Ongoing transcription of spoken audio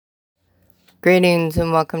Greetings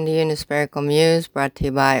and welcome to Unispherical Muse, brought to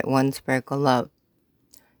you by One Spherical Love.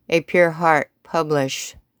 A Pure Heart,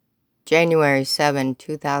 published January 7,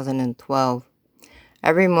 2012.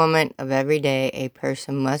 Every moment of every day, a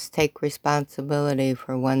person must take responsibility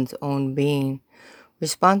for one's own being.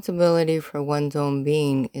 Responsibility for one's own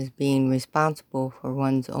being is being responsible for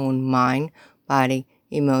one's own mind, body,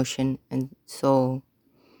 emotion, and soul.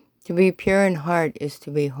 To be pure in heart is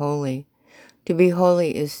to be holy. To be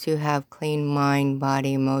holy is to have clean mind,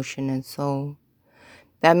 body, emotion, and soul.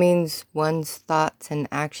 That means one's thoughts and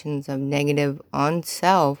actions of negative on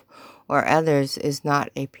self or others is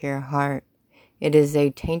not a pure heart. It is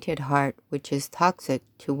a tainted heart which is toxic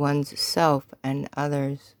to one's self and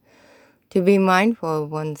others. To be mindful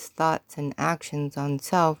of one's thoughts and actions on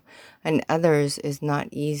self and others is not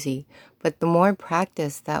easy, but the more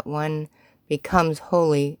practice that one becomes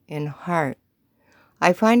holy in heart.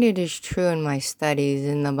 I find it is true in my studies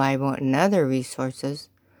in the Bible and other resources.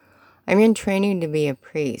 I'm in training to be a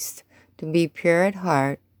priest, to be pure at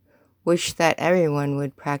heart. Wish that everyone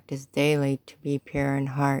would practice daily to be pure in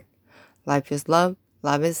heart. Life is love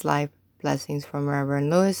is life. Blessings from Reverend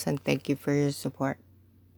Lewis, and thank you for your support.